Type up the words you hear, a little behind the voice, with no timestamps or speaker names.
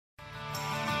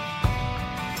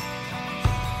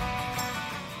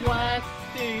1,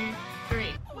 2, 3.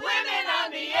 Women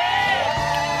on the Edge!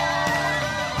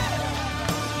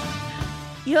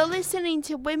 You're listening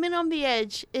to Women on the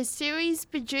Edge, a series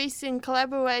produced in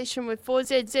collaboration with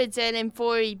 4ZZZ and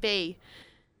 4EB.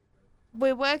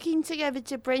 We're working together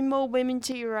to bring more women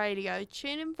to your radio.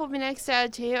 Tune in for the next hour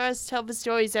to hear us tell the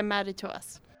stories that matter to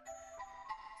us.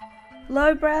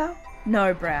 Lowbrow,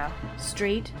 no-brow,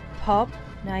 street, pop,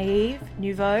 naive,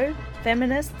 nouveau,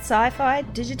 feminist, sci-fi,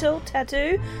 digital,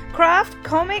 tattoo, craft,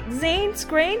 comic, zine,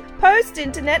 screen,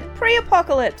 post-internet,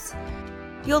 pre-apocalypse.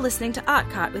 You're listening to Art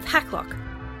Cart with Hacklock,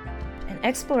 an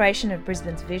exploration of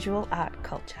Brisbane's visual art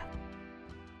culture.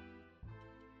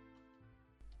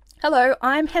 Hello,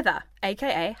 I'm Heather,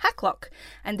 aka Hacklock,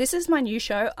 and this is my new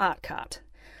show, Art Cart.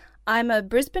 I'm a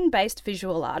Brisbane-based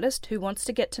visual artist who wants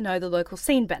to get to know the local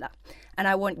scene better, and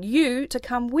I want you to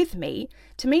come with me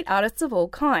to meet artists of all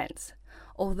kinds.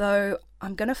 Although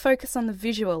I'm going to focus on the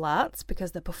visual arts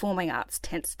because the performing arts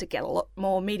tends to get a lot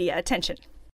more media attention.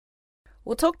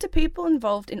 We'll talk to people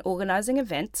involved in organising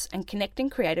events and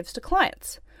connecting creatives to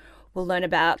clients. We'll learn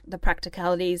about the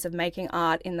practicalities of making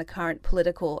art in the current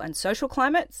political and social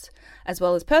climates, as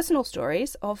well as personal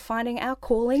stories of finding our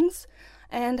callings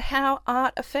and how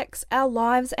art affects our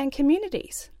lives and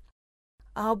communities.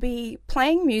 I'll be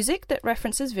playing music that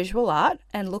references visual art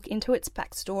and look into its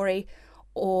backstory,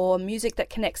 or music that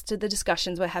connects to the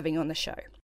discussions we're having on the show.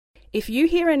 If you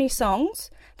hear any songs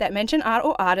that mention art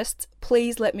or artists,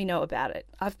 please let me know about it.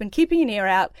 I've been keeping an ear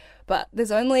out, but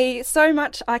there's only so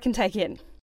much I can take in.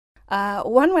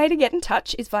 One way to get in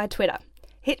touch is via Twitter.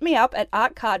 Hit me up at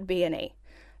ArtCartBNE.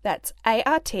 That's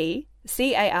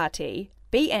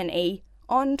ARTCARTBNE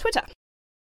on Twitter.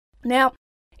 Now,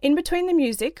 in between the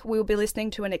music, we'll be listening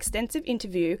to an extensive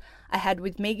interview I had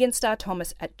with Megan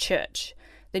Starr-Thomas at Church,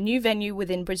 the new venue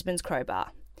within Brisbane's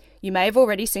Crowbar. You may have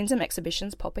already seen some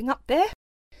exhibitions popping up there.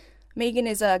 Megan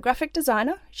is a graphic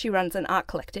designer, she runs an art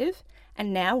collective,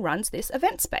 and now runs this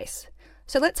event space.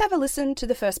 So let's have a listen to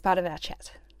the first part of our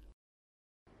chat.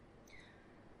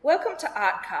 Welcome to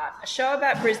Art Cart, a show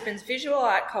about Brisbane's visual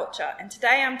art culture, and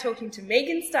today I'm talking to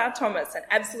Megan Starr-Thomas, an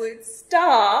absolute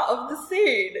star of the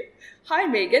scene. Hi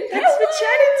Megan, thanks for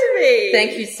chatting to me.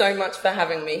 Thank you so much for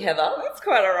having me, Heather. That's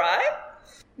quite all right.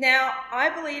 Now,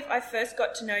 I believe I first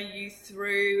got to know you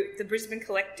through the Brisbane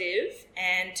Collective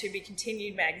and To Be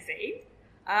Continued magazine.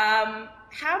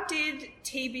 How did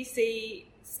TBC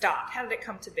start? How did it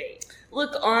come to be?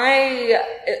 Look, so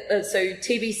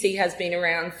TBC has been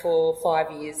around for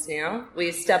 5 years now. We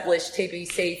established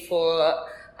TBC for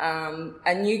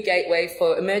a new gateway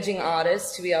for emerging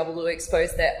artists to be able to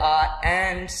expose their art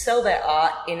and sell their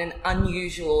art in an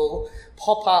unusual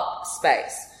pop-up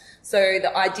space. So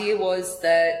the idea was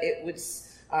that it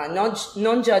was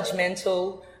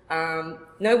non-judgmental,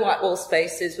 no white wall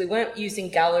spaces. We weren't using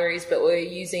galleries, but we were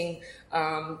using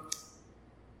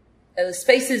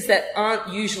spaces that aren't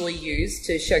usually used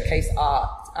to showcase art.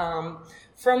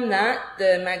 From that,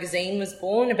 the magazine was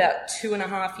born. About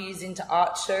 2.5 years into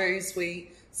art shows, we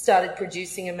started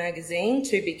producing a magazine,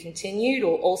 To Be Continued,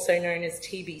 or also known as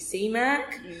TBC Mag,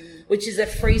 which is a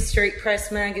free street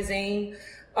press magazine.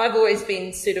 I've always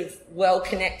been sort of well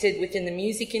connected within the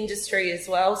music industry as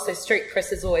well, so street press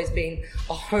has always been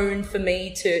a home for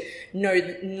me to know,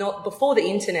 not before the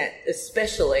internet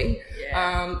especially,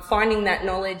 finding that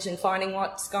knowledge and finding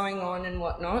what's going on and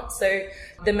whatnot. So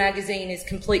the magazine is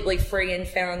completely free and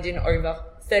found in over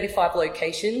 35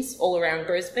 locations all around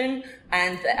Brisbane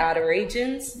and the outer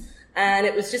regions. And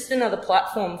it was just another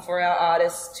platform for our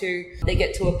artists they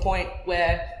get to a point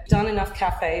where you've done enough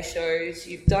cafe shows,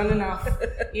 you've done enough,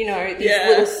 these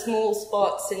little small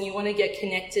spots, and you want to get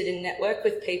connected and network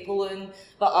with people. And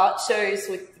the art shows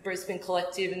with the Brisbane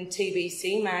Collective and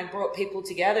TBC Mag brought people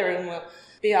together, and we'll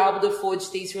be able to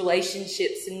forge these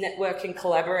relationships and network and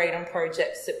collaborate on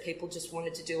projects that people just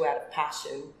wanted to do out of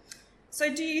passion.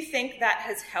 So do you think that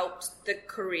has helped the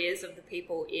careers of the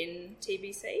people in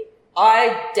TBC?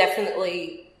 I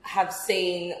definitely have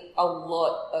seen a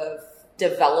lot of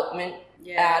development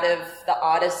out of the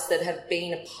artists that have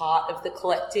been a part of the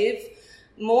collective,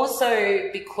 more so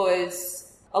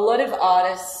because a lot of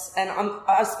artists, and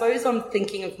I suppose I'm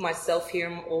thinking of myself here,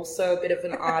 I'm also a bit of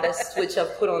an artist, which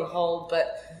I've put on hold,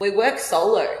 but we work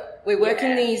solo. We work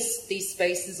in these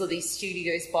spaces or these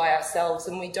studios by ourselves,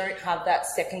 and we don't have that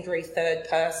secondary, third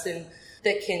person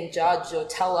that can judge or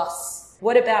tell us,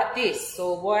 what about this?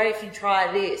 Or why if you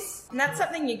try this? And that's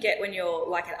something you get when you're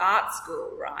like at art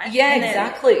school, right? Yeah, and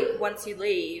exactly. Once you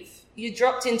leave, you're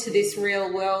dropped into this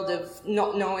real world of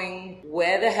not knowing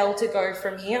where the hell to go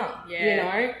from here,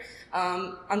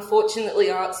 Unfortunately,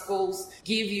 art schools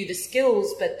give you the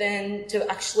skills, but then to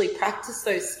actually practice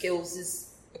those skills is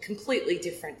a completely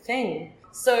different thing.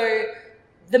 So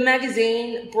the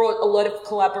magazine brought a lot of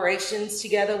collaborations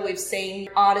together. We've seen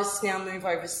artists now move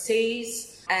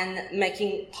overseas and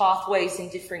making pathways in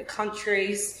different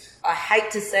countries. I hate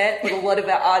to say it, but a lot of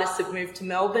our artists have moved to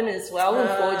Melbourne as well and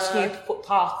forged new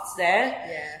footpaths there.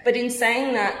 Yeah. But in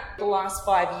saying that, the last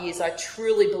 5 years, I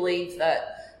truly believe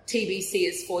that TBC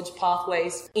has forged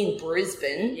pathways in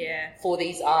Brisbane for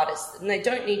these artists, and they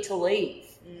don't need to leave.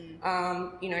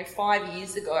 5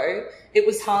 years ago, it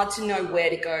was hard to know where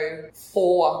to go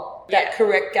for that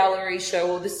correct gallery show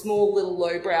or the small little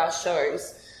lowbrow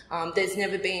shows. There's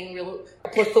never been a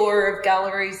plethora of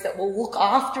galleries that will look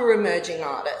after emerging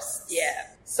artists. Yeah.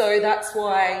 So that's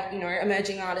why,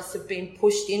 emerging artists have been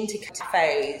pushed into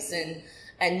cafes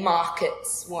and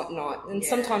markets, whatnot. And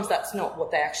sometimes that's not what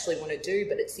they actually want to do,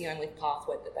 but it's the only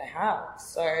pathway that they have.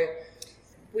 So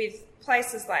with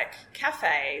places like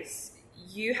cafes,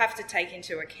 you have to take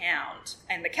into account,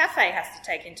 and the cafe has to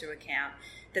take into account,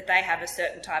 that they have a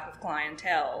certain type of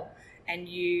clientele, and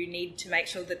you need to make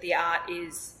sure that the art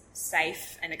is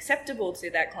safe and acceptable to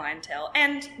that clientele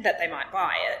and that they might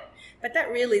buy it. But that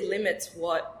really limits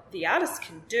what the artist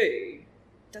can do,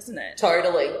 doesn't it?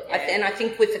 Totally. Yeah. And I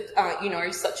think with,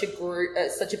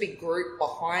 such a big group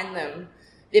behind them,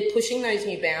 they're pushing those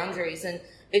new boundaries, and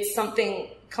it's something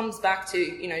comes back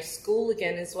to, school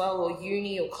again as well, or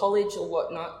uni or college or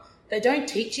whatnot. They don't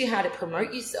teach you how to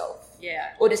promote yourself. Yeah.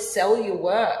 Or to sell your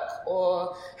work,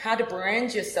 or how to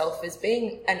brand yourself as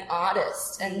being an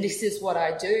artist, and this is what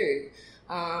I do.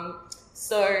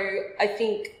 So I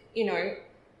think,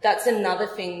 that's another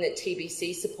thing that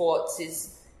TBC supports,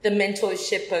 is the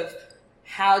mentorship of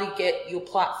how to get your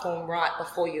platform right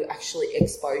before you actually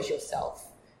expose yourself.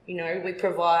 We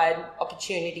provide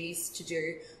opportunities to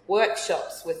do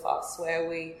workshops with us where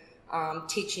we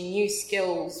teach you new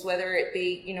skills, whether it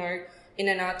be, in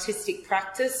an artistic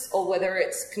practice, or whether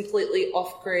it's completely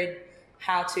off-grid,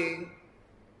 how to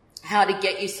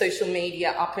get your social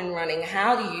media up and running,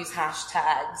 how to use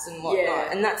hashtags and whatnot.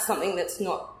 Yeah. And that's something that's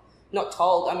not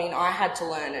told. I mean, I had to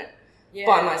learn it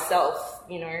by myself,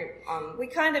 We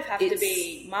kind of have to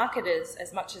be marketers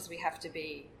as much as we have to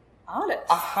be artists.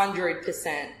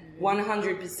 100%,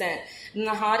 100%. And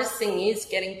the hardest thing is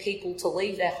getting people to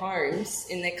leave their homes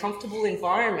in their comfortable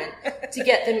environment to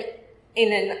get them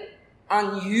in an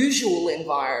unusual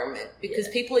environment, because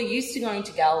people are used to going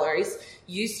to galleries,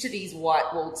 used to these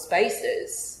white-walled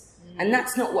spaces. And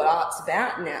that's not what art's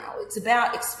about now. It's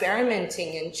about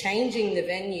experimenting and changing the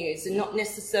venues, and not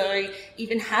necessarily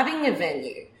even having a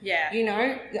venue. Yeah.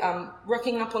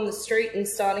 Rocking up on the street and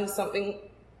starting something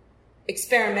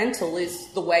experimental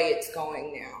is the way it's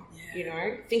going now.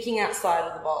 Yeah. Thinking outside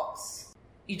of the box.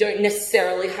 You don't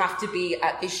necessarily have to be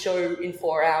at this show in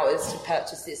 4 hours to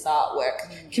purchase this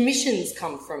artwork. Commissions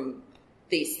come from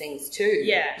these things too.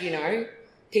 Yeah.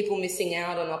 People missing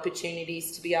out on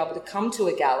opportunities to be able to come to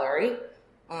a gallery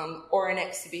or an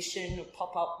exhibition or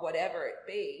pop-up, whatever it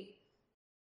be.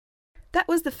 That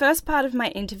was the first part of my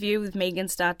interview with Megan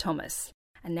Starr Thomas.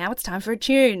 And now it's time for a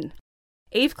tune.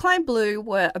 Yves Klein Blue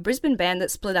were a Brisbane band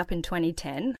that split up in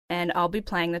 2010, and I'll be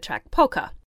playing the track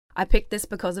Polka. I picked this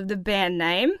because of the band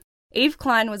name. Yves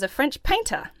Klein was a French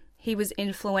painter. He was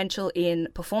influential in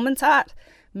performance art,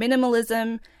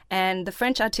 minimalism, and the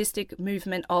French artistic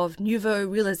movement of Nouveau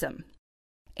Realism.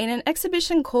 In an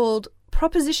exhibition called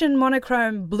Proposition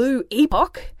Monochrome Blue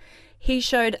Epoch, he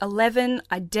showed 11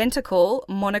 identical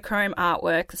monochrome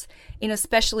artworks in a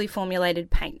specially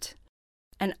formulated paint.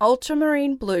 An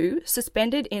ultramarine blue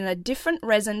suspended in a different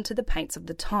resin to the paints of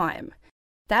the time.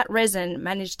 That resin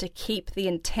managed to keep the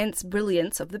intense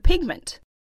brilliance of the pigment.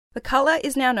 The colour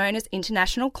is now known as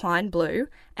International Klein Blue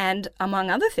and, among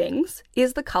other things,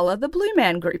 is the colour the Blue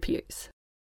Man Group use.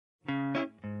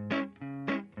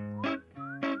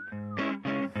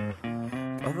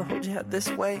 Brother, hold your head this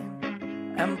way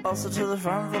and bustle to the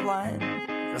front of the line.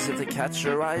 Cause if they catch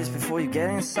your eyes before you get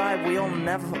inside, we'll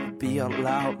never be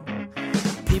allowed.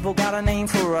 People got a name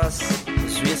for us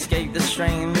as we escape the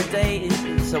strain of the days.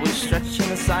 So we stretch in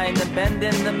the side and bend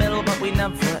in the middle, but we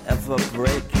never ever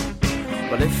break.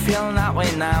 But if you're feeling that way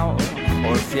now,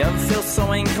 or if you ever feel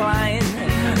so inclined,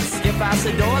 skip past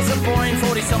the doors of boring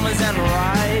 40 summers and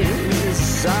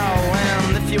rise. Oh,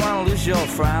 and if you want to lose your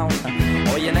frown,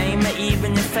 or your name or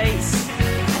even your face,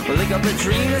 lick up the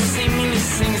dream that seemingly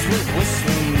sings with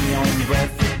whistling your own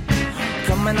breath.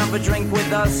 Come and have a drink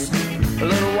with us, a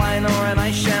little wine or a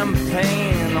nice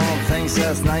champagne. All things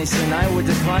that's nice and I would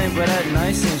decline, but that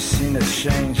nice ain't seen a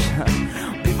change.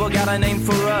 People got a name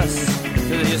for us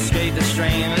to escape the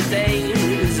strain of the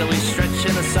days. Are we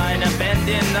stretching aside and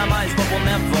bending our minds, but we'll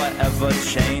never ever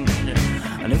change.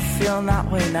 And if you're feeling that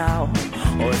way now,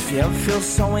 or if you ever feel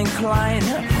so inclined,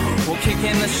 we'll kick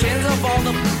in the shins of all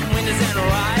the windows and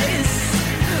rise.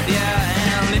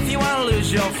 Yeah, and if you wanna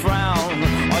lose your frown,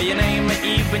 or your name or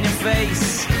even your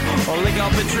face, or lick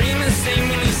up a dream and sing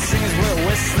me these things, we're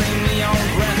whistling the own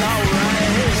breath,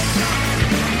 alright.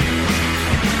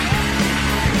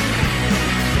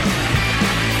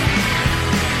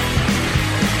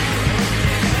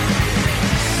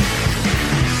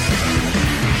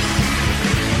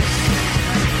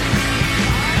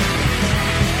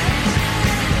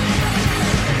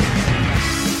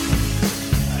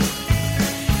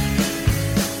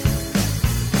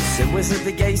 Was at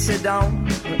the gate said don't,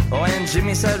 and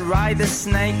Jimmy said ride the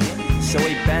snake. So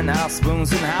we bent our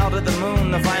spoons and howled at the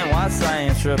moon to find what's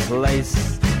lying to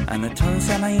replace. And it turns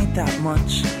out I ain't that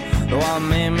much, though I'm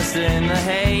interested in the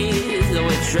haze. Though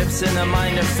it drips in the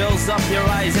mind, it fills up your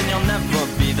eyes, and you'll never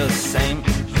be the same.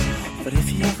 But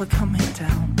if you ever come in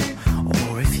down,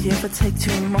 or if you ever take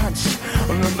too much,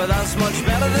 remember that's much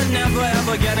better than never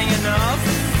ever getting enough.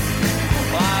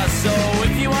 So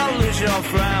if you wanna lose your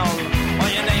frown, or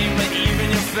your name or even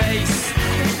your face,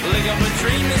 lick up a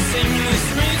dream and sing the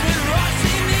screams with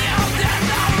rushing the old death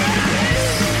already.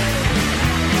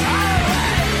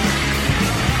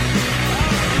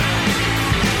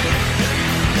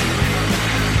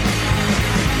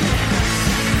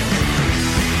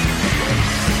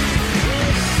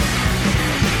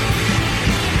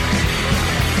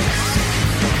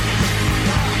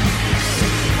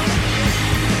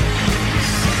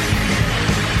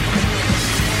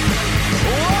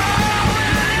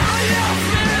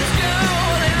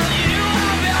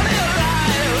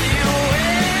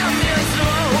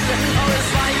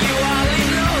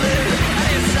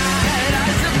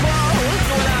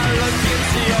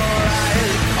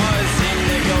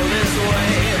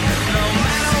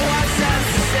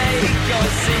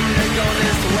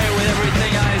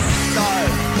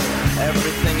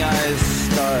 Everything I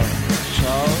start,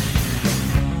 Charles.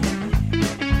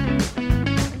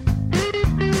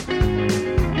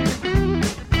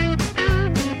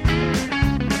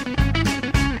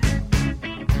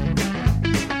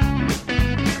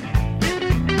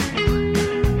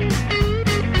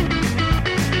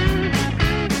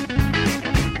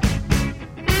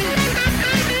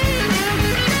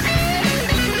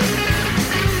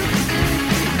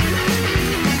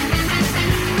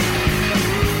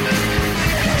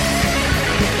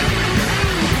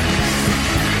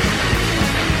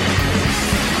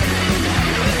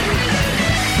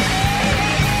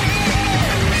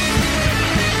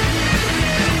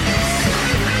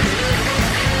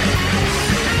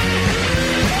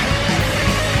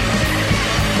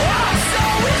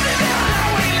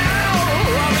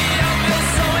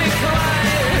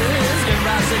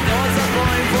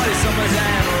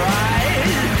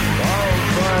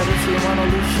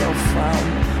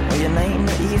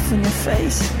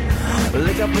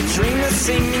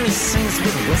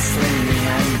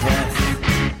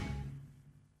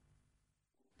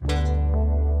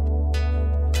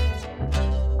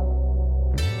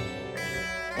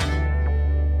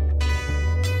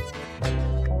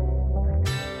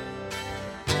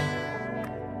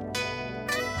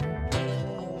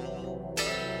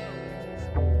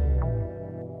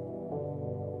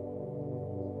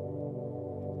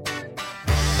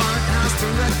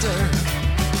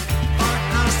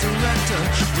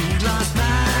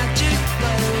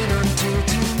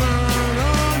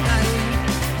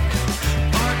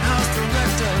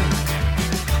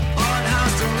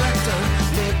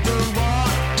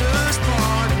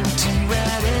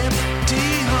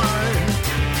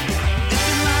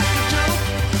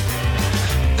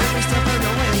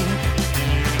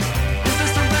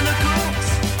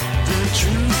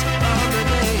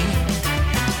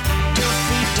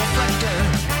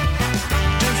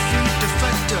 Defeat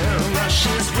defector,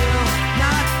 rushes will not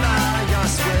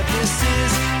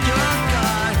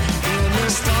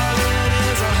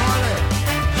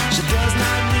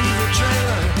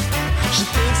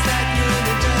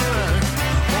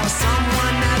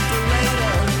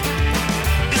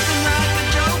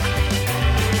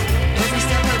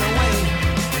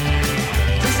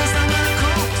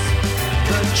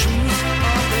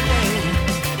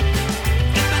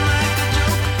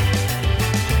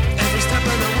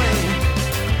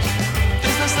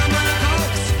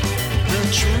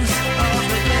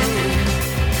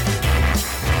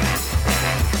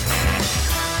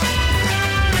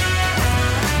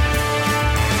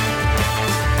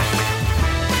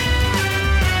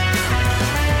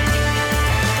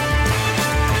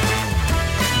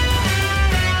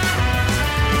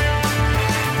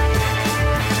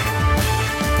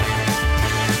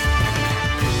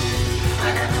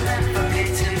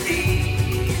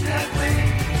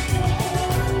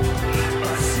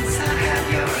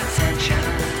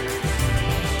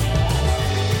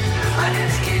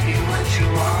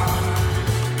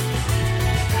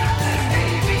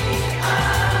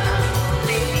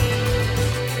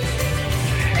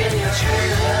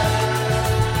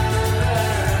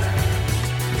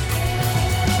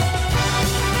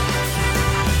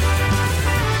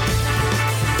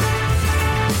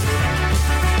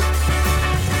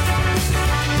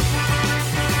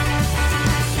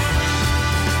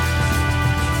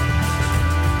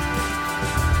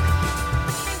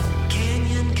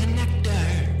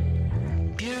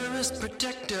fearless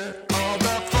protector. All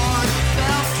the fun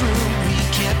fell through. We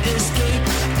can't escape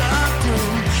the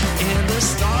gloom. And the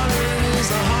starlet is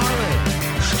a harlot.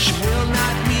 She will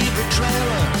not leave a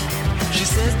trailer. She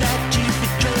says that you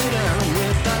betrayed her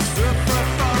with a surfer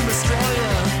from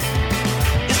Australia.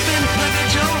 It's been like a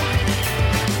joke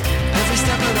every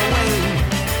step of the way.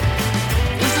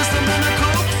 Is this a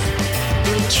miracle?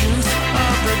 The truth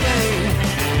of the day.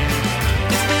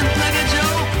 It's been like a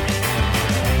joke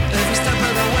every step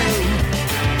of the way.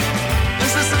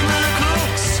 Is this a miracle?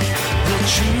 The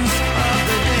truth of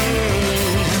the day.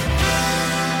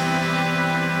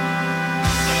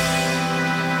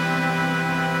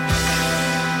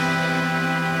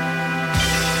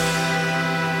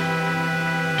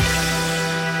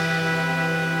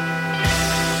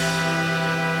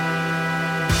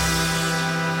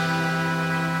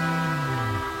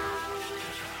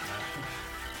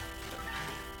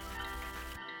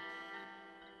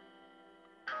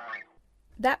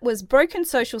 That was Broken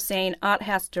Social Scene Art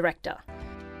House Director.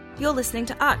 You're listening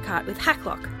to Art Cart with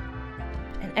Hacklock.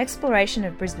 An exploration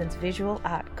of Brisbane's visual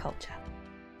art culture.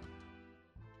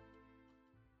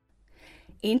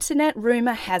 Internet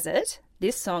rumour has it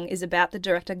this song is about the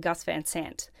director Gus Van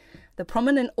Sant, the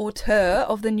prominent auteur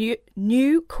of the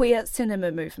new queer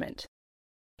cinema movement.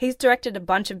 He's directed a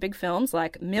bunch of big films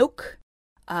like Milk,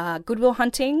 Good Will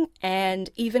Hunting,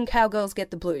 and even Cowgirls Get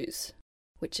the Blues,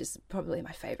 which is probably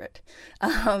my favourite.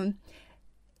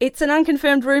 It's an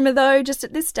unconfirmed rumour though, just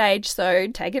at this stage, so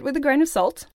take it with a grain of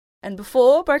salt. And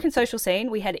before Broken Social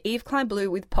Scene, we had Eve Klein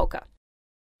Blue with Polka.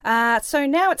 So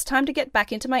now it's time to get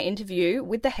back into my interview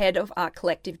with the head of art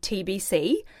collective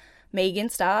TBC, Megan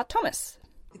Starr Thomas.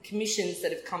 The commissions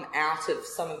that have come out of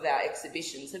some of our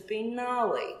exhibitions have been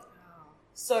gnarly.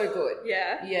 So good.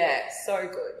 Yeah? Yeah, so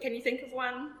good. Can you think of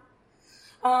one?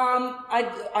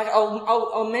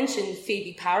 I'll mention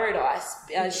Phoebe Paradise.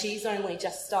 She's only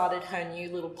just started her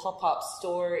new little pop-up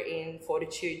store in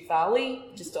Fortitude Valley,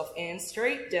 just off Ann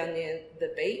Street, down near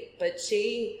the beat. But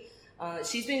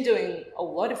she's been doing a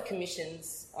lot of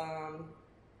commissions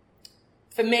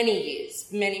for many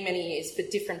years, for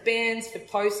different bands, for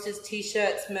posters,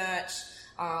 T-shirts, merch,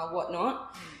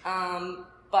 whatnot.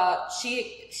 But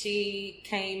she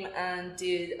came and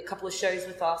did a couple of shows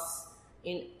with us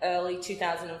in early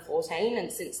 2014,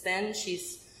 and since then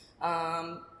she's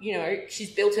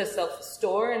built herself a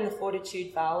store in the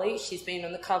Fortitude Valley. She's been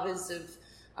on the covers of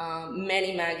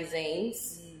many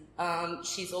magazines.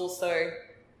 She's also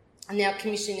now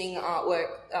commissioning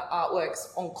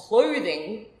artworks on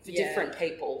clothing for different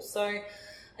people. So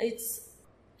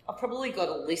I've probably got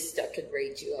a list I could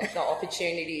read you of the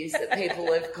opportunities that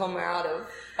people have come out of.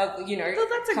 Well,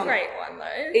 that's a great one,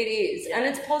 though. It is. Yeah. And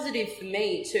it's positive for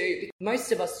me, too, because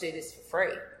most of us do this for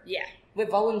free. Yeah. We're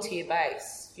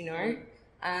volunteer-based,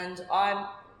 and I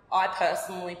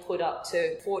personally put up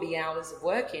to 40 hours of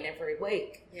work in every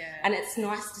week. Yeah. And it's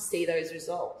nice to see those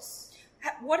results.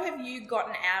 What have you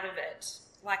gotten out of it?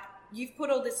 Like, you've put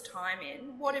all this time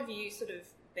in. What have you sort of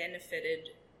benefited?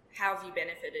 How have you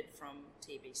benefited from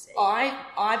TBC?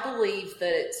 I believe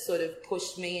that it's sort of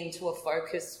pushed me into a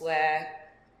focus where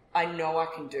I know I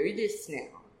can do this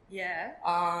now. Yeah.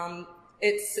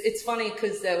 It's funny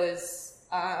because there was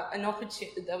an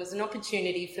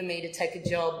opportunity for me to take a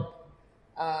job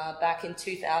back in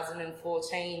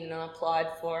 2014, and I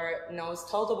applied for it, and I was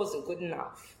told I wasn't good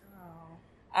enough.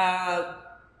 Oh.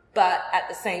 But at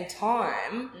the same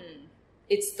time,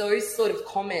 it's those sort of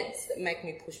comments that make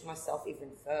me push myself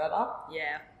even further.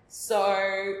 Yeah.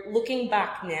 So looking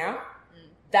back now,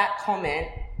 that comment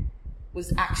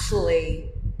was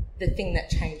actually the thing that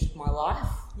changed my life.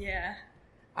 Yeah.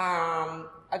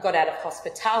 I got out of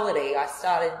hospitality. I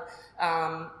started,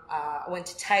 I went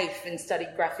to TAFE and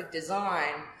studied graphic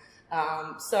design.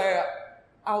 So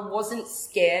I wasn't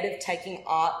scared of taking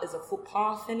art as a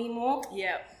footpath anymore.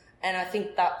 Yeah. And I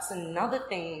think that's another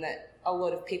thing that a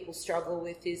lot of people struggle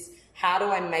with is, how do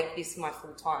I make this my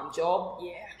full-time job?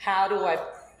 Yeah. How do I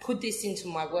put this into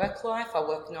my work life? I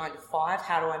work 9 to 5.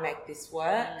 How do I make this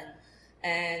work?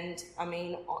 And I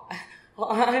mean,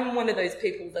 I'm one of those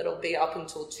people that'll be up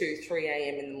until 2, 3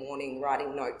 a.m. in the morning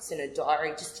writing notes in a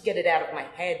diary just to get it out of my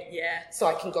head. Yeah. So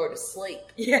I can go to sleep.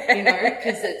 Yeah.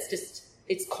 Because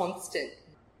it's constant.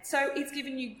 So it's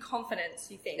given you confidence,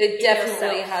 you think? It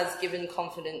definitely has given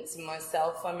confidence in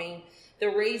myself. I mean, the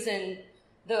reason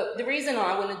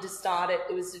I wanted to start it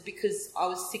was because I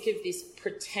was sick of this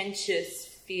pretentious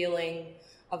feeling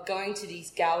of going to these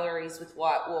galleries with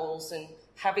white walls and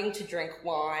having to drink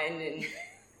wine and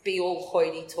be all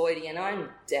hoity-toity, and I'm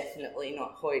definitely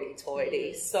not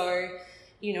hoity-toity. So,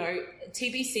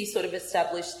 TBC sort of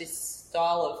established this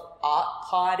style of art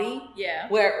party. Yeah.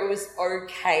 Where it was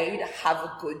okay to have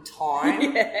a good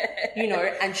time, you know,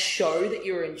 and show that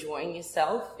you're enjoying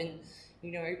yourself. And,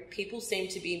 you know, people seem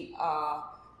to be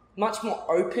much more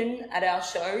open at our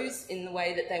shows in the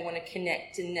way that they want to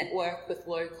connect and network with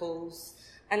locals.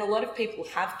 And a lot of people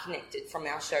have connected from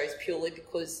our shows purely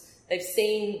because they've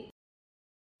seen,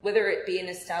 whether it be an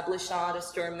established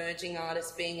artist or emerging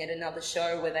artist being at another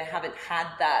show where they haven't had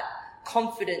that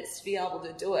confidence to be able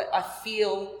to do it. I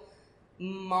feel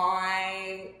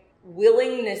my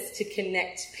willingness to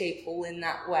connect people in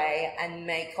that way and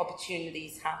make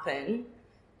opportunities happen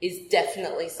is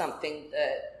definitely something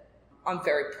that I'm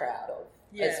very proud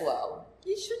of as well.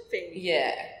 You should be.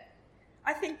 Yeah.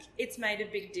 I think it's made a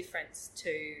big difference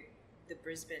to the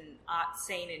Brisbane art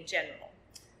scene in general.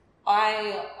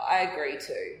 I agree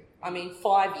too. I mean,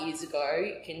 5 years ago,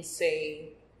 you can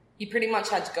see you pretty much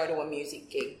had to go to a music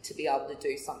gig to be able to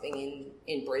do something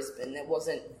in Brisbane. There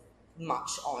wasn't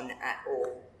much on at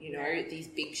all, you know, these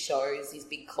big shows, these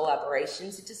big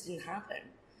collaborations, it just didn't happen.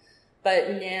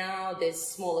 But now there's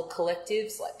smaller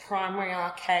collectives like Primary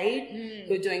Arcade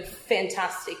who are doing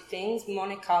fantastic things.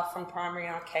 Monica from Primary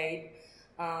Arcade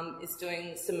is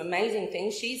doing some amazing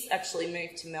things. She's actually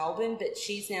moved to Melbourne, but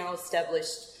she's now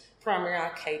established Primary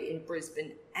Arcade in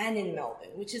Brisbane and in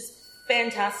Melbourne, which is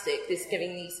fantastic. This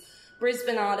giving these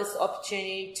Brisbane artists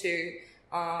opportunity to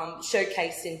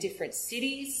showcase in different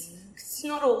cities. It's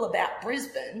not all about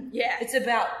Brisbane. Yeah. It's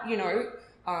about, you know,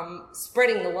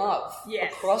 spreading the love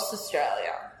across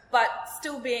Australia. But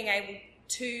still being able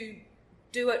to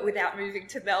do it without moving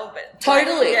to Melbourne.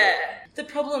 Totally. Yeah. The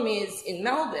problem is in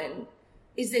Melbourne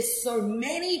is there's so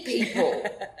many people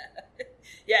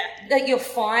that you're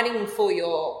fighting for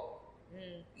your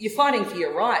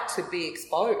right to be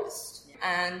exposed.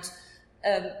 And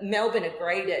Melbourne are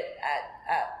great at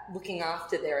looking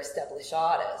after their established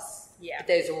artists. Yeah. But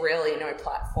there's really no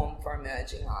platform for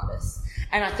emerging artists.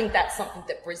 And I think that's something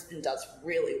that Brisbane does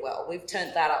really well. We've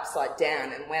turned that upside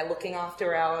down and we're looking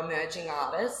after our emerging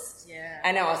artists. Yeah.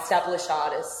 And our established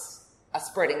artists are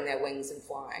spreading their wings and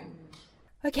flying.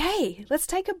 Okay, let's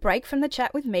take a break from the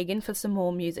chat with Megan for some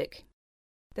more music.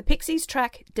 The Pixies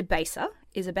track Debaser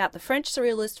is about the French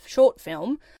surrealist short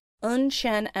film Un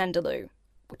Chien Andalou,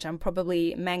 which I'm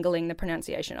probably mangling the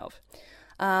pronunciation of.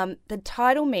 The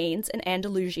title means an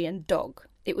Andalusian dog.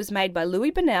 It was made by Louis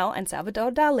Bonnell and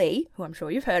Salvador Dali, who I'm sure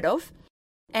you've heard of,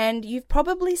 and you've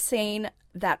probably seen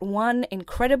that one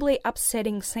incredibly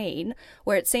upsetting scene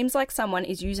where it seems like someone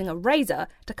is using a razor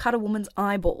to cut a woman's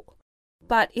eyeball.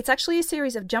 But it's actually a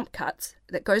series of jump cuts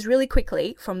that goes really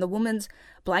quickly from the woman's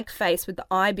blank face with the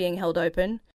eye being held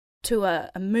open to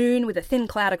a moon with a thin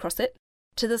cloud across it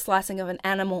to the slicing of an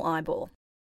animal eyeball.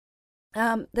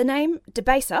 The name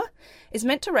Debaser is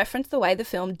meant to reference the way the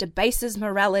film debases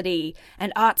morality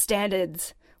and art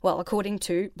standards, well, according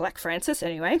to Black Francis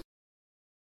anyway.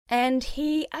 And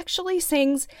he actually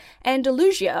sings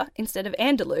Andalusia instead of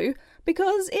Andalou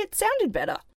because it sounded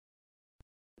better.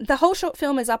 The whole short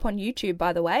film is up on YouTube,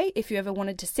 by the way, if you ever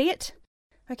wanted to see it.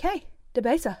 Okay,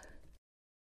 Debaser.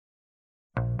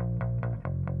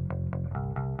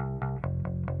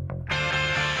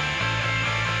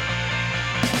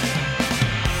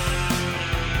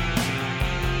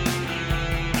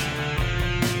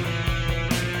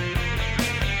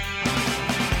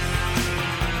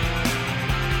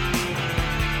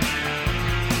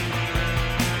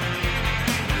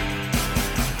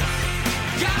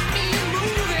 Got me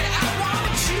moving, I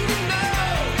want you to know.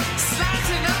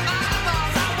 Slicing up my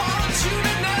eyeballs, I want you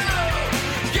to know.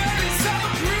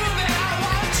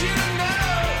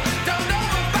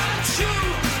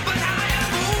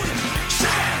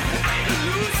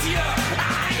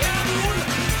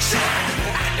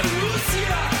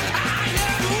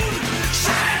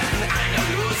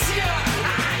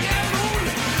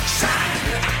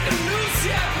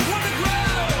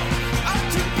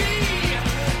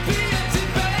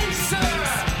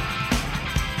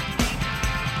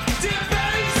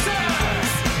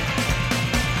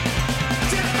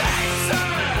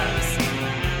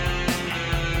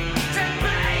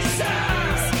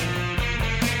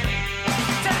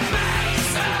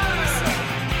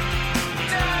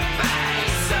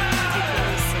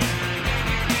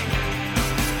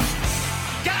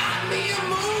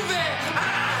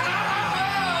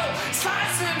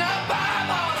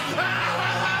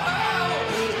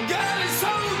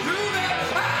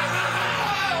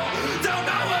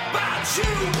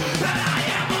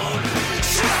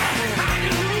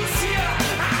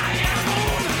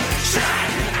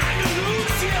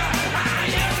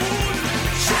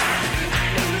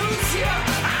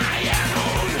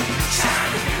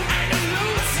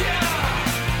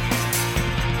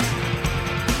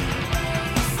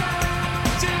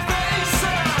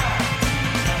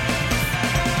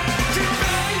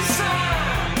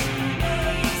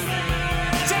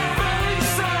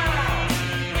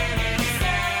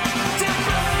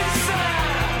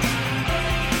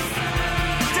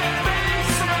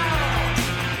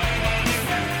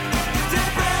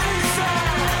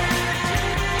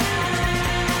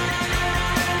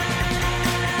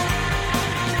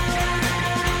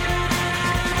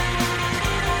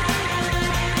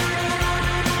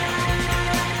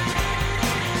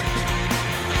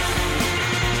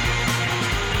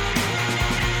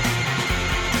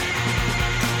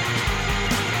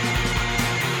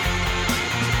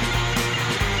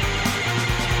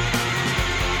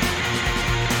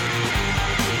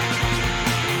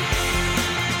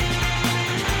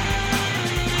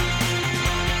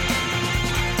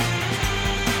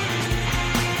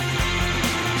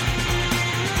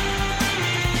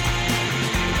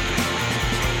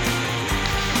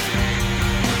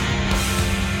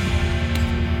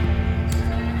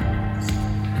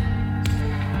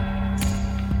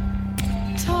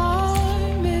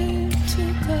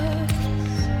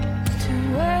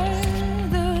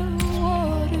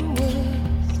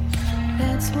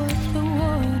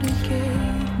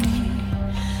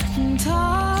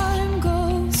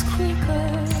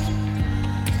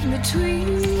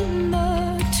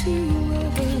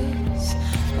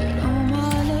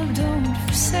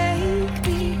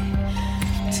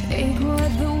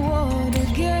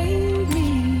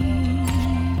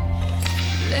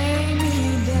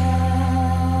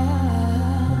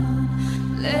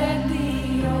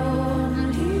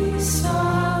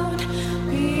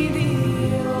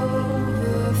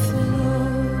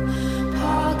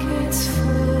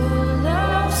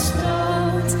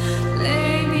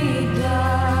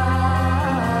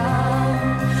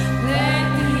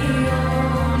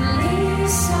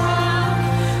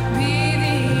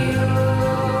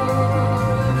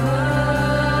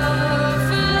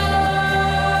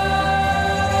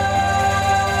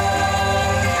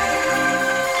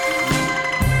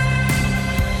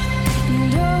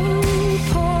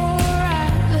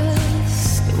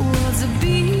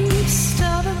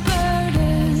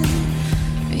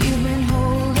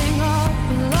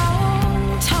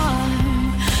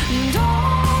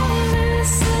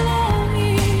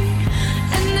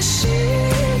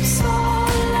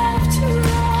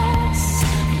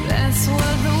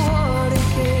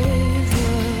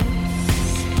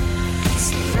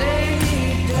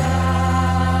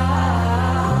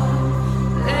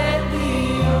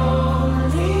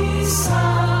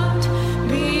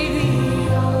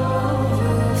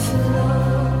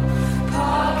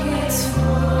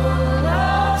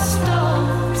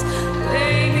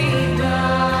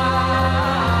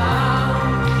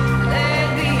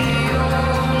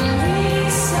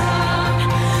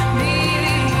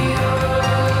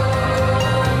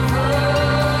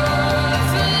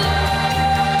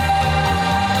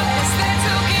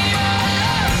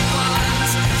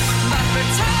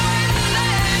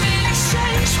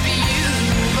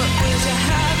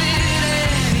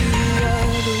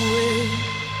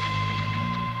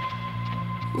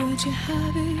 Would you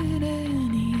have it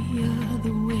any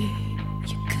other way?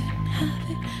 You couldn't have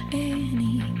it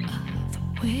any other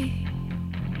way.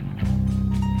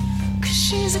 'Cause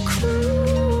she's a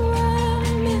cruel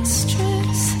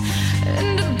mistress,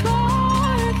 and a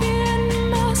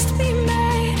bargain must be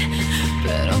made.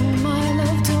 But oh my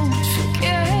love, don't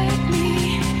forget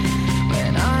me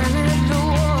when I let the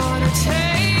water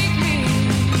take me.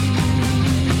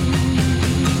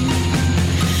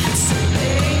 So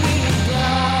lay me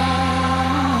down,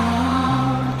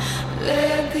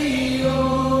 let the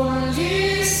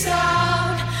only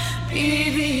sound be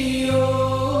the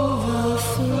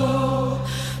overflow.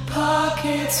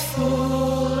 Pockets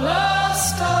full of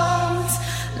stones,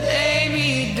 lay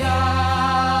me down.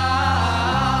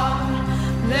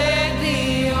 Let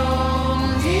the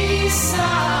only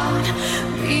sound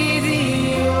be the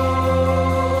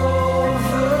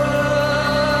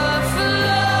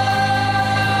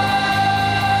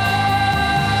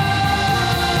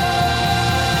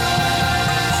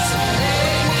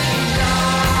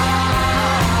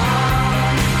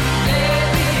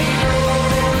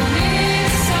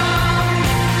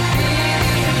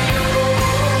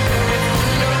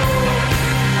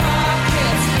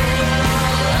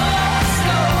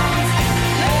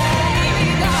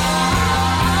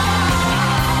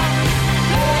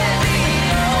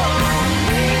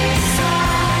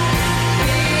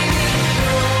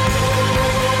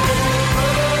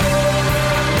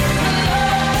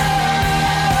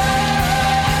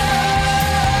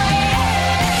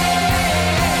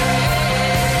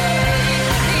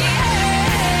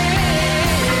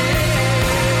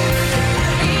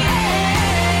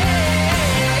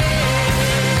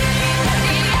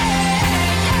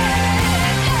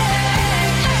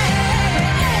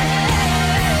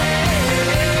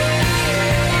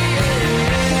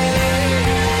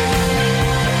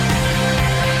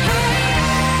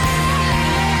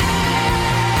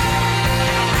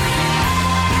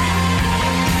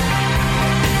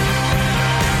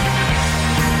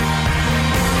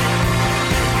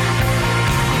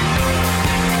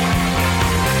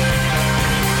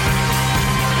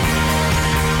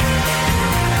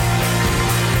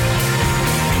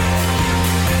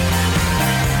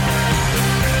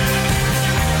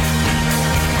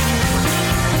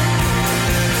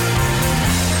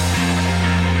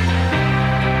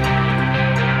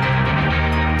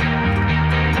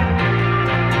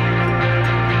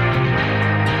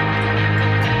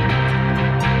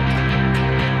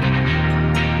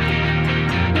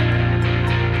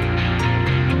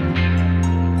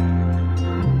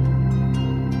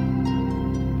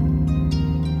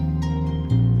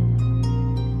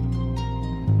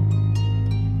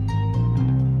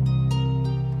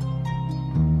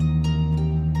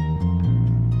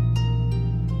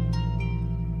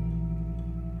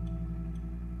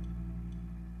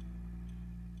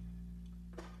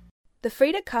The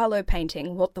Frida Kahlo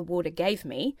painting, What the Water Gave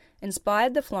Me,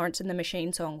 inspired the Florence and the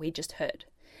Machine song we just heard.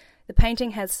 The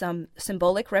painting has some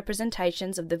symbolic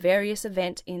representations of the various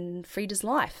events in Frida's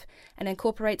life and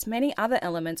incorporates many other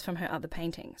elements from her other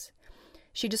paintings.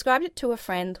 She described it to a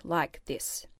friend like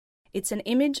this: "It's an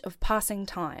image of passing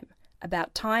time,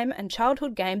 about time and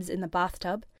childhood games in the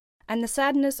bathtub, and the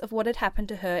sadness of what had happened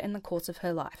to her in the course of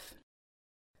her life."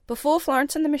 Before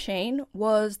Florence and the Machine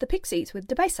was the Pixies with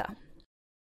Debasa.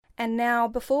 And now,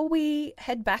 before we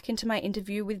head back into my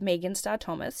interview with Megan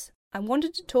Starr-Thomas, I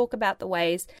wanted to talk about the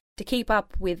ways to keep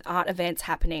up with art events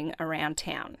happening around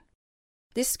town.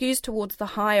 This skews towards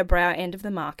the higher brow end of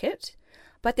the market,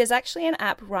 but there's actually an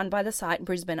app run by the site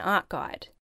Brisbane Art Guide.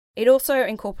 It also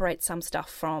incorporates some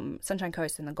stuff from Sunshine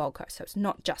Coast and the Gold Coast, so it's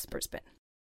not just Brisbane.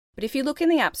 But if you look in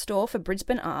the App Store for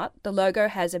Brisbane Art, the logo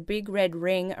has a big red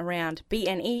ring around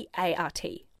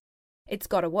BNEART. It's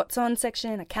got a What's On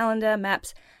section, a calendar,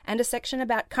 maps, and a section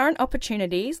about current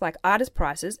opportunities like artist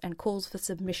prices and calls for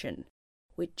submission,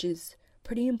 which is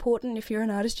pretty important if you're an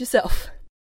artist yourself.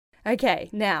 Okay,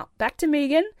 now back to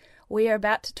Megan. We are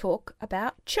about to talk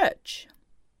about church.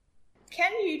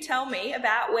 Can you tell me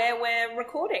about where we're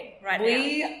recording right now?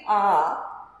 We are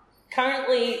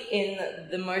currently in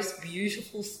the most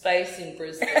beautiful space in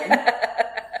Brisbane.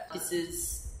 This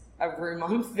is a room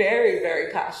I'm very, very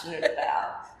passionate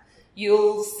about.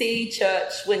 You'll see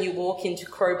church when you walk into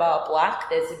Crowbar Black.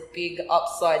 There's a big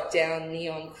upside-down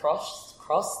neon cross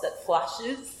that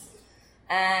flashes.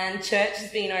 And church has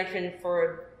been open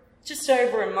for just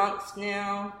over a month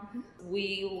now.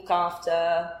 We're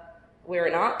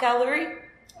an art gallery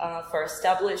for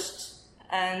established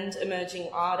and emerging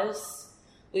artists.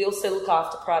 We also look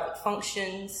after private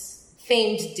functions,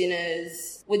 themed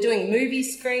dinners. We're doing movie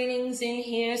screenings in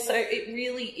here, so it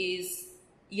really is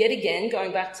yet again,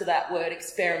 going back to that word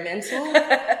experimental,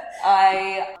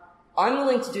 I'm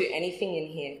willing to do anything in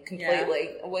here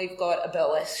completely. Yeah. We've got a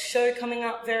burlesque show coming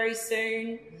up very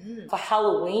soon. For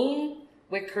Halloween,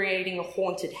 we're creating a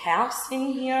haunted house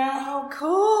in here. Oh,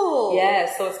 cool.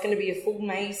 Yeah, so it's going to be a full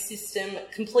maze system,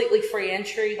 completely free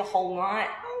entry the whole night.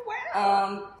 Oh,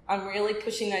 wow. I'm really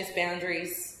pushing those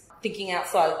boundaries, thinking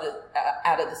outside of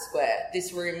out of the square.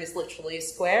 This room is literally a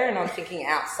square, and I'm thinking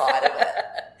outside of it.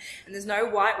 And there's no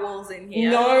white walls in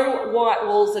here. No white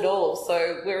walls at all.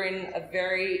 So we're in a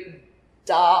very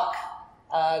dark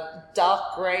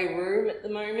grey room at the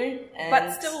moment.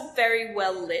 But still very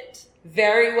well lit.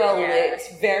 Very well lit,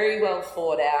 very well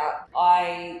thought out.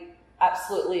 I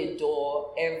absolutely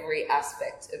adore every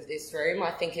aspect of this room.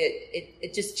 I think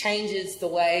it just changes the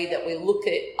way that we look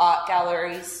at art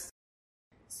galleries.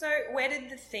 So where did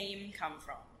the theme come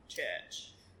from,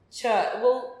 church?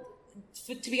 Well,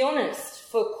 to be honest,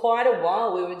 for quite a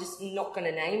while we were just not going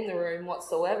to name the room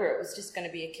whatsoever. It was just going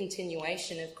to be a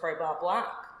continuation of Crowbar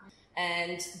Black.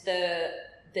 And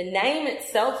the name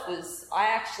itself was, I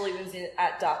actually was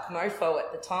at Dark Mofo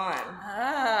at the time.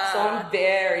 So I'm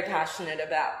very passionate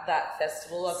about that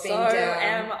festival. I've been down. So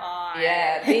am I.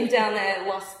 Yeah, been down there the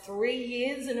last 3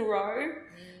 years in a row.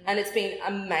 And it's been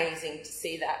amazing to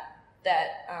see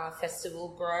that festival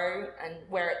grow and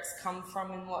where it's come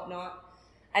from and whatnot.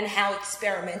 And how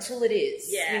experimental it is.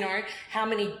 Yeah. You know, how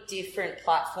many different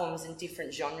platforms and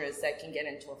different genres they can get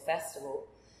into a festival.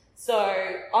 So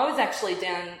I was actually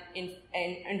down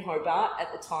in Hobart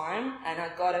at the time, and I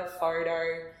got a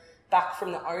photo back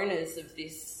from the owners of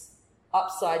this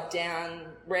upside down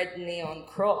red neon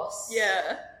cross.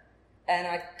 Yeah. And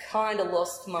I kind of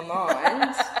lost my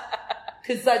mind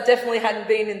because that definitely hadn't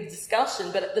been in the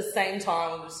discussion, but at the same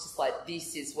time it was just like,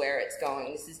 this is where it's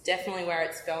going. This is definitely where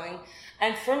it's going.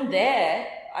 And from there,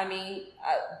 I mean,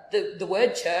 the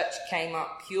word church came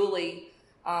up purely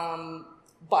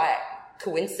by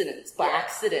coincidence, by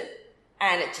accident,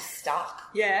 and it just stuck.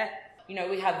 Yeah. You know,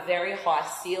 we have very high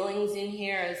ceilings in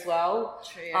here as well.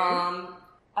 True.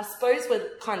 I suppose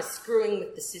we're kind of screwing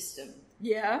with the system.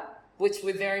 Yeah. Which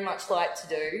we very much like to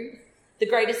do. The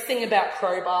greatest thing about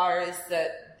Crowbar is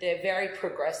that they're very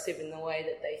progressive in the way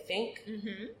that they think.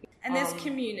 Mm-hmm. And there's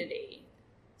community.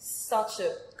 Such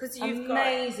a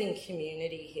amazing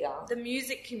community here. The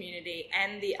music community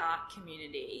and the art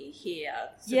community here.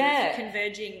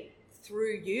 Converging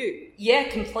through you. Yeah,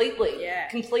 completely. Yeah.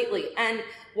 Completely. And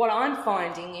what I'm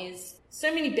finding is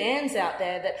so many bands out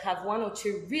there that have one or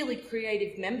two really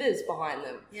creative members behind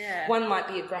them. Yeah. One might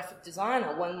be a graphic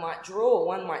designer, one might draw,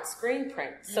 one might screen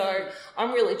print. So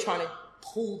I'm really trying to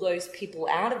pull those people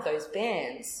out of those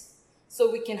bands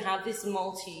so we can have this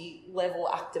multi-level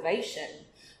activation.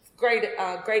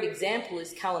 Great example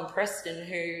is Callum Preston,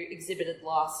 who exhibited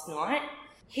last night.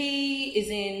 He is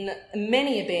in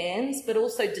many bands, but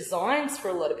also designs for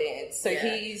a lot of bands. So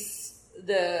he's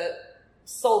the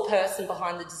sole person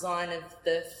behind the design of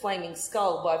the Flaming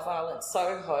Skull by Violent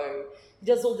Soho. He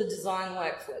does all the design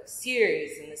work for like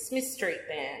Series and the Smith Street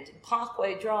Band and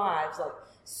Parkway Drives, like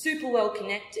super well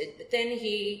connected. But then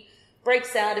he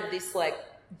breaks out of this like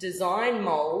design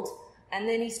mold, and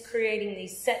then he's creating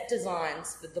these set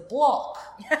designs for The Block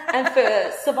and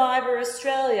for Survivor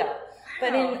Australia.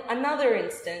 But in another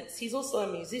instance, he's also a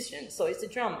musician, so he's a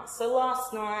drummer. So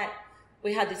last night,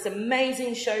 we had this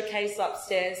amazing showcase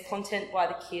upstairs, Content by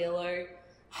the Kilo,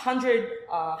 100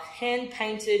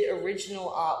 hand-painted original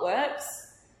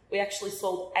artworks. We actually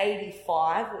sold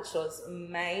 85, which I was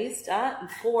amazed at, in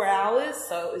 4 hours,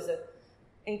 so it was an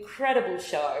incredible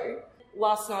show.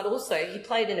 Last night also, he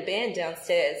played in a band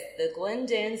downstairs, the Glenn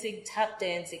Danzig Tap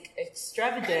Danzig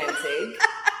Extravadanzig,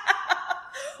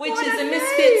 which is a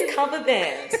Misfits cover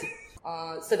band.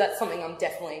 So that's something I'm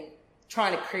definitely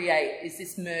trying to create, is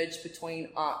this merge between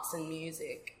arts and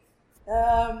music.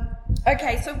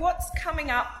 Okay, so what's coming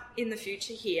up in the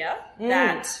future here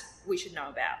that we should know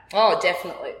about? Oh,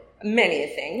 definitely. Many a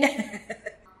thing.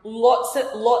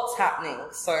 Lots happening.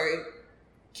 So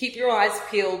keep your eyes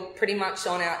peeled pretty much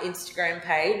on our Instagram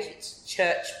page. It's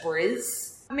Church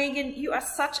Briz. Megan, you are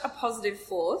such a positive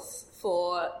force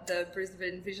for the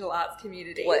Brisbane visual arts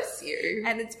community. Bless you.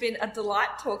 And it's been a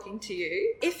delight talking to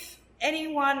you. If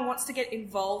anyone wants to get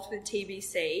involved with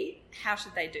TBC, how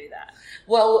should they do that?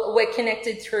 Well, we're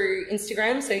connected through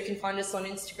Instagram, so you can find us on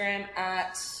Instagram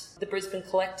at The Brisbane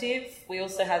Collective. We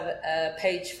also have a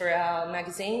page for our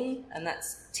magazine, and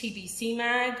that's TBC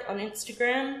Mag on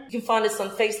Instagram. You can find us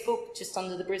on Facebook, just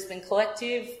under The Brisbane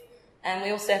Collective. And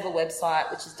we also have a website,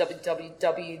 which is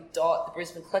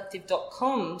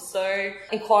www.thebrisbanecollective.com. So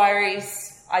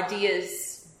inquiries,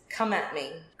 ideas, come at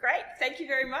me. Great. Thank you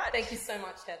very much. Thank you so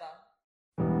much, Heather.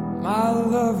 My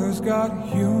lover's got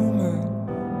humor.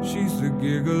 She's the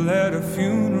giggle at a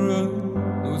funeral.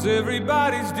 Knows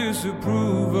everybody's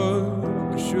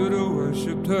disapproval. I should've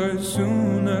worshipped her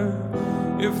sooner.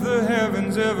 If the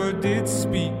heavens ever did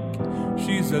speak,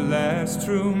 she's the last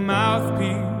true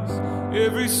mouthpiece.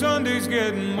 Every Sunday's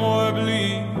getting more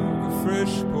bleak. A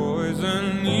fresh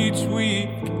poison each week.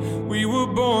 We were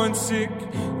born sick,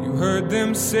 you heard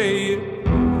them say it.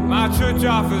 My church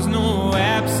offers no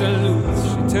absolutes.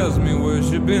 She tells me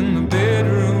worship in the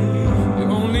bedroom. The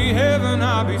only heaven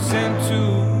I'll be sent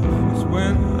to is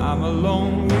when I'm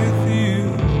alone with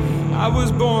you. I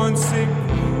was born sick,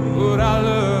 but I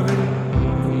love it.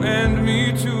 Command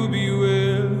me to be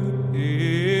well.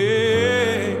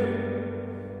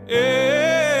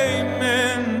 Amen.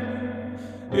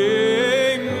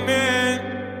 Amen.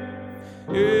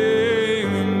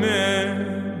 Amen.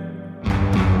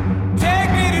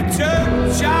 Take me to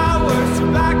church, I worship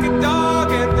like a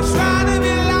dog at the shrine of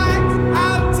your light.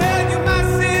 I'll tell you my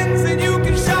sins and you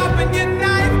can sharpen your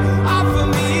knife. Offer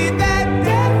me that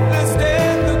deathless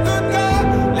death, the good God,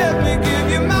 let me give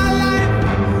you my life.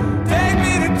 Take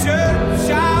me to church,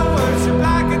 I worship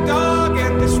like a dog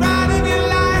at the shrine of your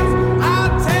life.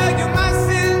 I'll tell you my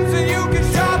sins and you can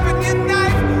sharpen your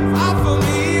knife. Offer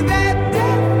me that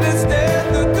deathless death,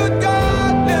 the good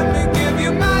God, let me give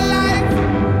you my life.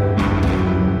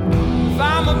 If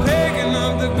I'm a pagan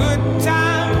of the good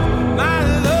time, my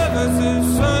lover's the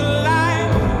sunlight.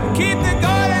 Keep the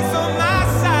goddess on my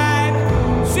side.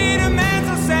 She demands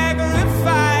a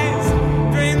sacrifice.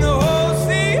 Drain the whole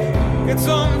sea, get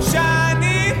something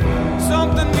shiny,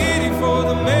 something meaty for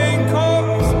the main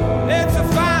course. It's a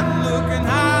fine looking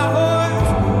high horse.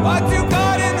 What you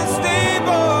got in the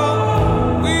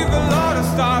stable? We've a lot of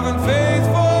starving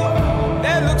faithful.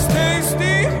 That looks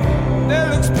tasty, that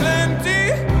looks plenty.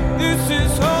 This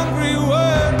is hungry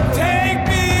work. Take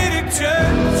me to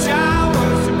church. I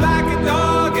worship like a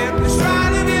dog at the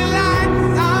shrine of your light.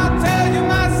 I'll tell you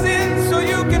my sins so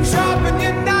you can sharpen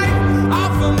your knife.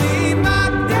 Offer me my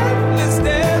deathless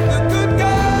death, the good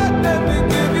God, let me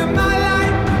give you my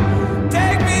life.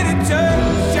 Take me to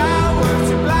church. I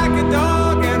worship like a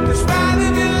dog at the shrine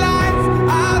of your light.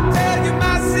 I'll tell you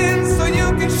my sins so you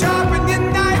can sharpen your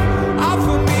knife.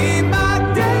 Offer me my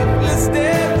deathless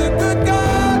death, the good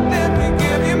God, let me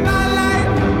give you my life.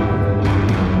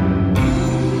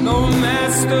 No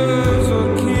masters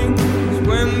or kings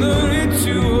when the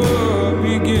ritual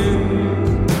begins.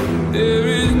 There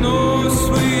is no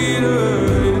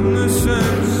sweeter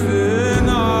innocence than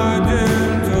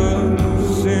ardent of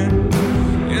sin.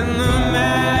 In the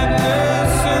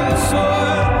madness and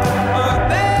soil of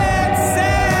that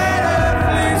sad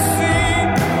earthly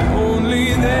scene, only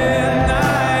then I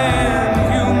am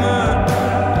human,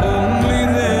 only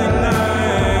then I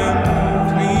am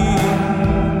clean.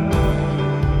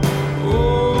 Oh,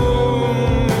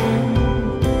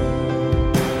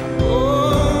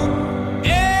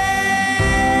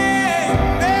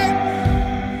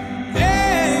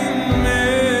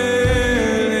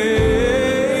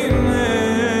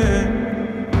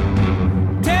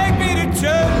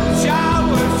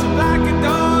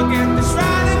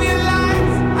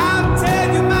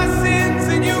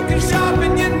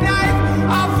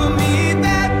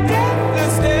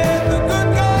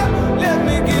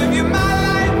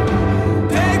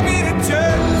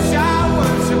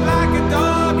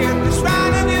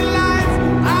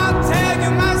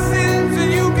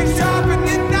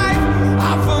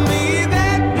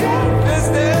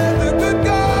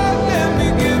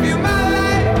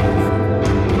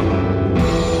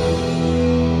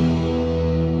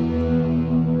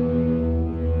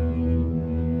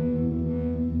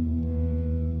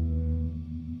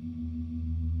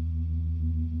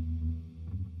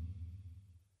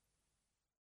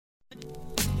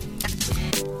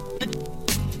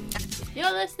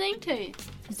 You're listening to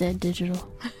Z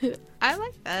Digital. I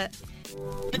like that.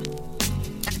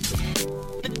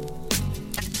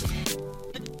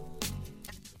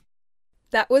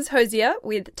 That was Hosier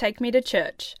with Take Me to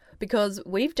Church, because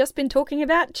we've just been talking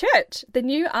about Church, the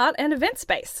new art and event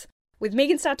space, with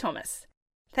Megan Starr Thomas.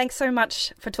 Thanks so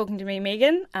much for talking to me,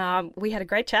 Megan. We had a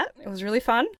great chat. It was really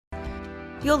fun.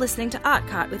 You're listening to Art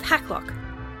Cart with Hacklock,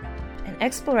 an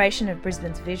exploration of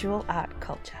Brisbane's visual art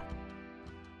culture.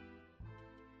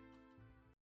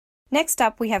 Next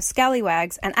up, we have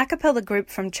Scallywags, an a cappella group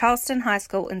from Charleston High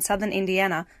School in southern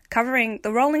Indiana, covering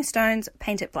the Rolling Stones'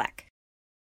 Paint It Black.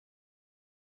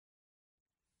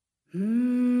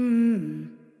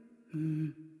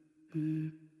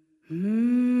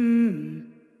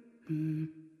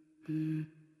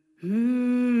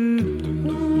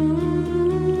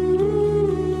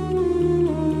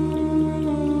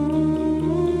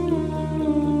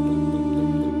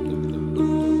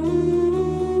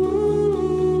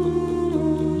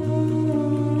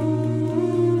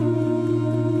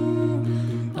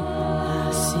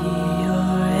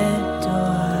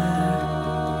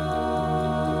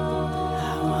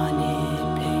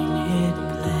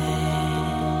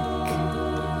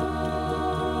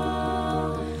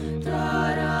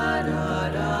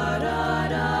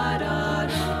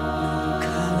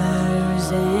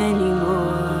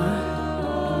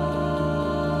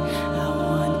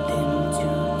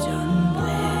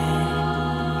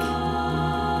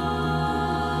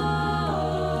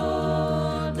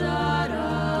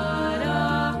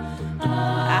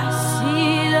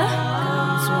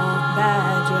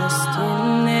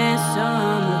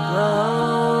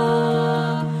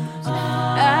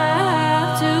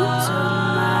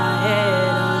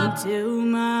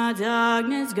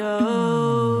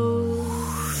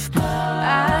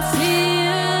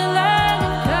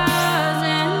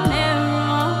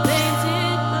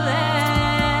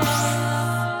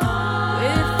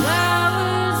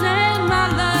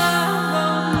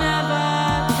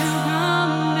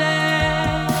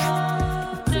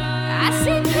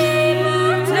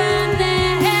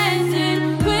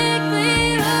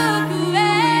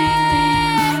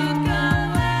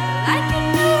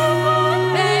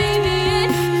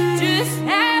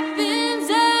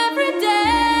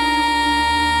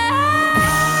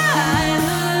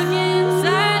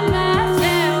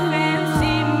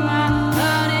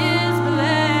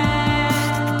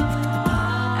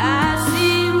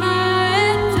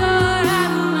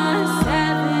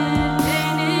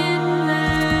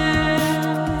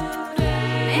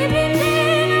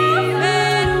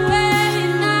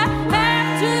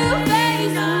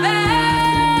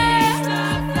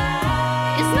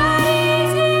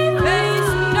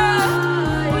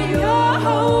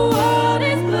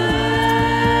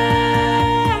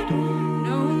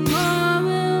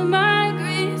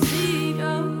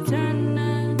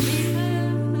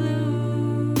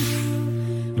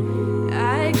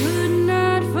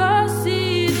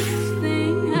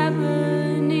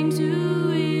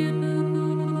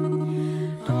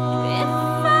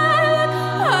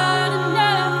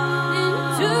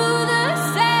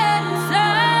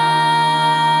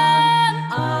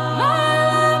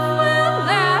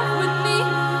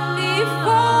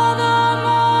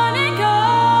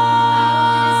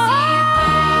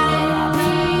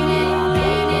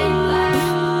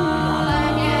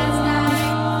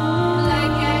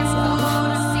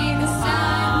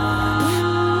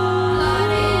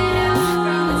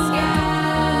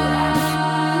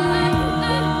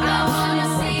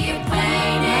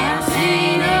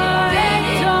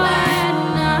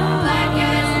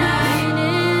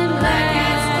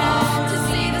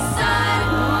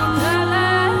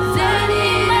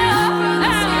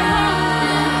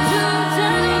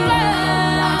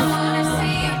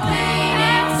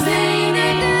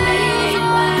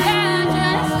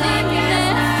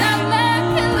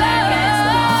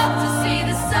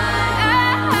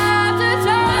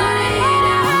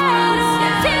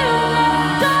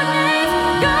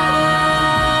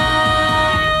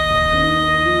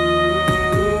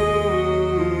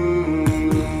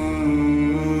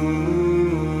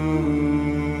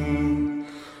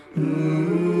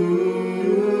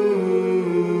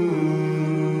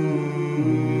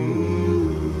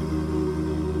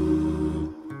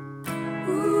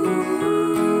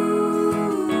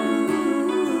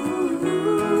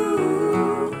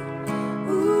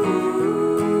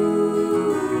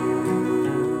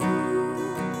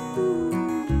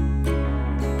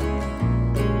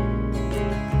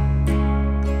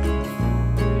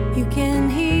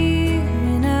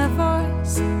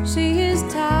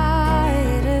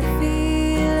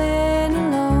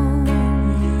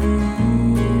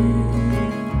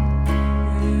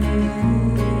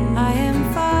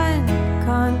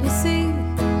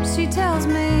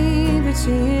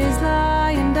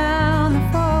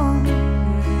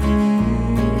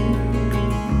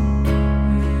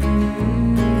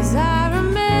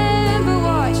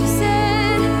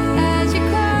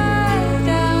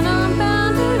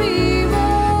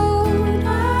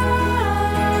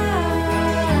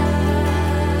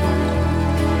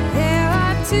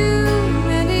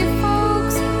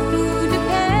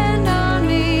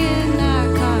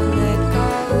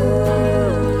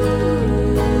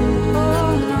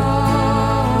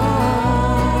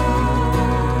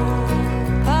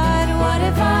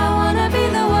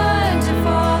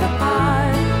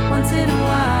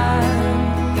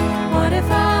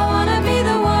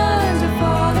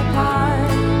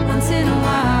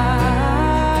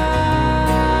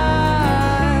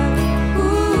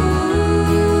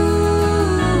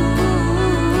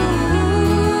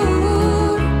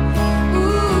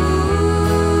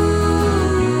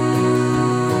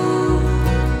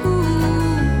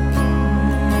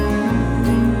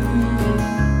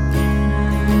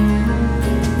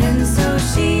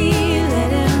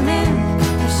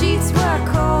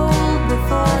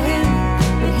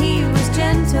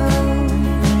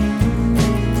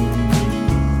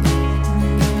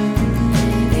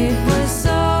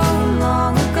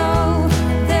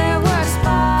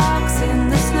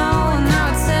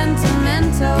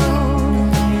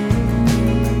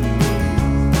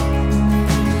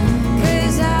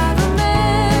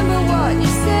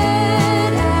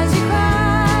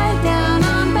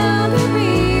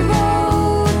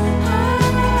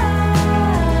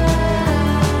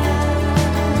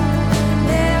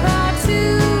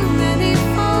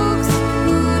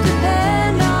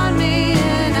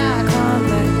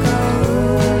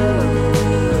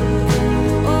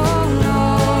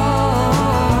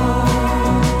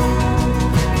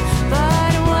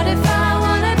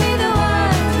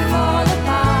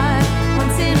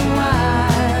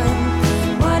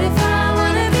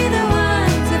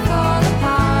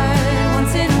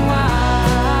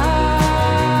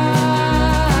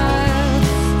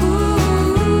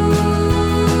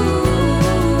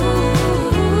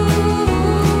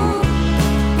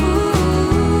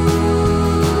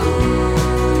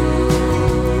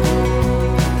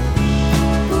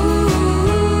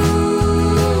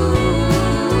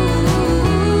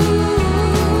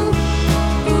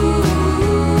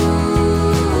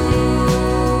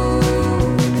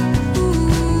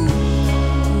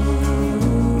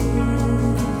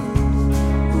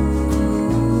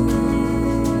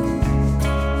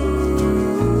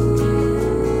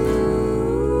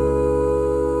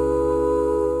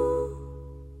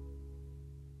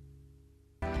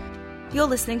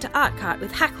 listening to Art Cart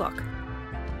with Hacklock,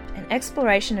 an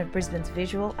exploration of Brisbane's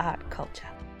visual art culture.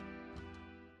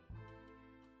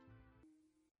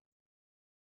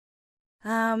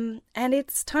 And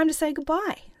it's time to say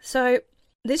goodbye. So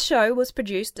this show was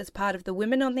produced as part of the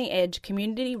Women on the Edge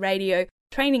community radio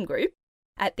training group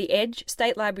at the Edge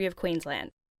State Library of Queensland.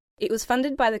 It was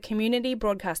funded by the Community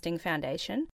Broadcasting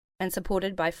Foundation and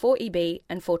supported by 4EB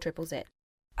and 4ZZZ.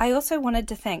 I also wanted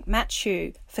to thank Matt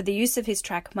Shue for the use of his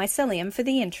track Mycelium for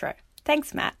the intro.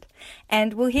 Thanks, Matt.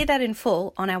 And we'll hear that in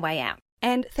full on our way out.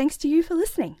 And thanks to you for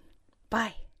listening.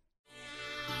 Bye.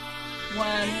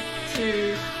 1,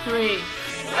 2, 3.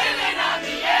 Women on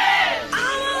the edge!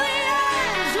 I'm on the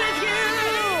edge with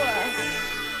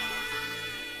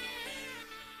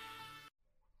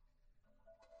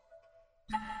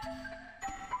you.